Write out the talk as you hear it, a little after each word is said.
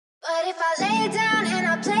What if I lay down and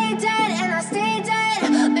I play dead and I stay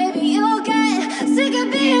dead? Baby, you'll get sick of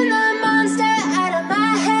being the monster out of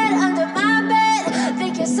my head, under my bed.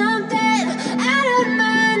 Think you're something out of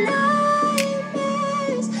my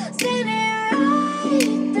nightmares, standing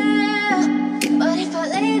right there. What if I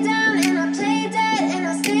lay down and I play dead and I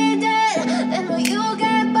stay dead? Then will you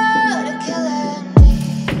get bored of killing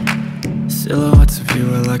me? Silhouettes of you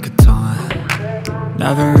are like a taunt.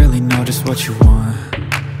 Never really know just what you want.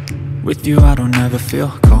 With you I don't ever feel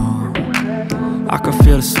calm. I can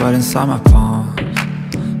feel the sweat inside my palms.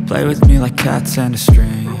 Play with me like cats and a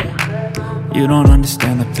string. You don't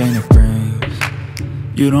understand the pain it brings.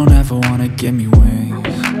 You don't ever wanna give me wings.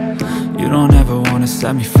 You don't ever wanna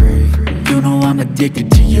set me free. You know I'm addicted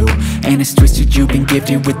to you, and it's twisted, you've been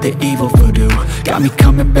gifted with the evil voodoo. Got me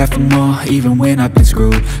coming back for more, even when I've been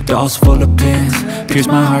screwed. Dolls full of pins, pierce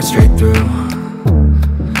my heart straight through.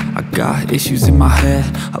 I got issues in my head,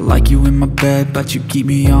 I like you in my bed, but you keep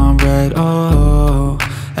me on red. Oh,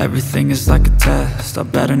 everything is like a test, I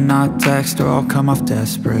better not text or I'll come off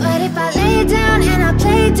desperate. What if I lay down and I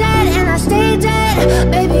play dead and I stay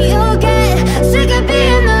dead? Baby, you'll get sick of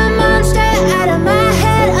being the monster out of my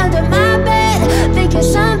head, under my bed. Think you're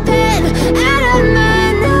something out of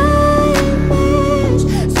my nightmares,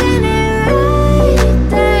 standing right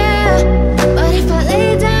there. What if I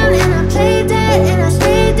lay down and I play dead and I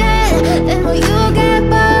stay dead? Then will you get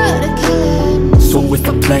bored of killing me? So if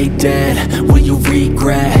I play dead, will you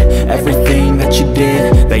regret everything that you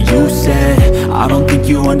did, that you said? I don't think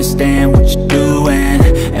you understand what you're doing,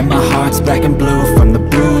 and my heart's black and blue from the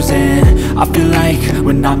bruising. I feel like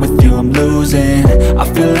when I'm with you I'm losing. I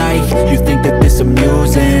feel like you think that this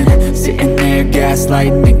amusing, sitting there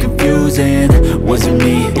gaslighting and confusing. Was it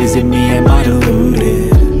me? Is it me? Am I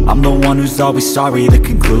deluded? I'm the one who's always sorry, the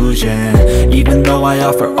conclusion, even though I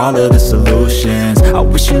offer all of the solutions. I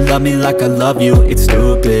wish you loved me like I love you, it's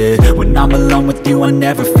stupid. When I'm alone with you I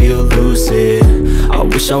never feel lucid. I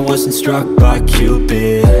wish I wasn't struck by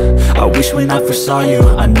Cupid. I wish when I first saw you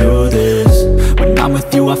I knew this. When I'm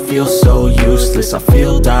with you I feel so useless, I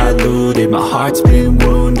feel diluted, my heart's been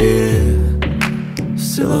wounded.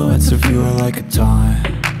 Silhouettes of you are like a taunt.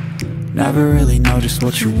 Never really know just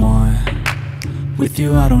what you want. With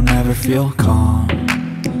you I don't ever feel calm.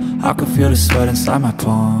 I can feel the sweat inside my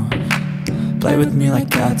palms. Play with me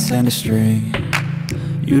like cats and a string.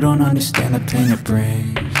 You don't understand the pain it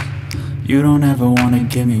brings. You don't ever wanna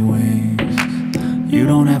give me wings. You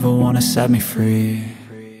don't ever wanna set me free.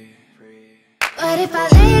 What if I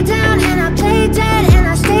lay down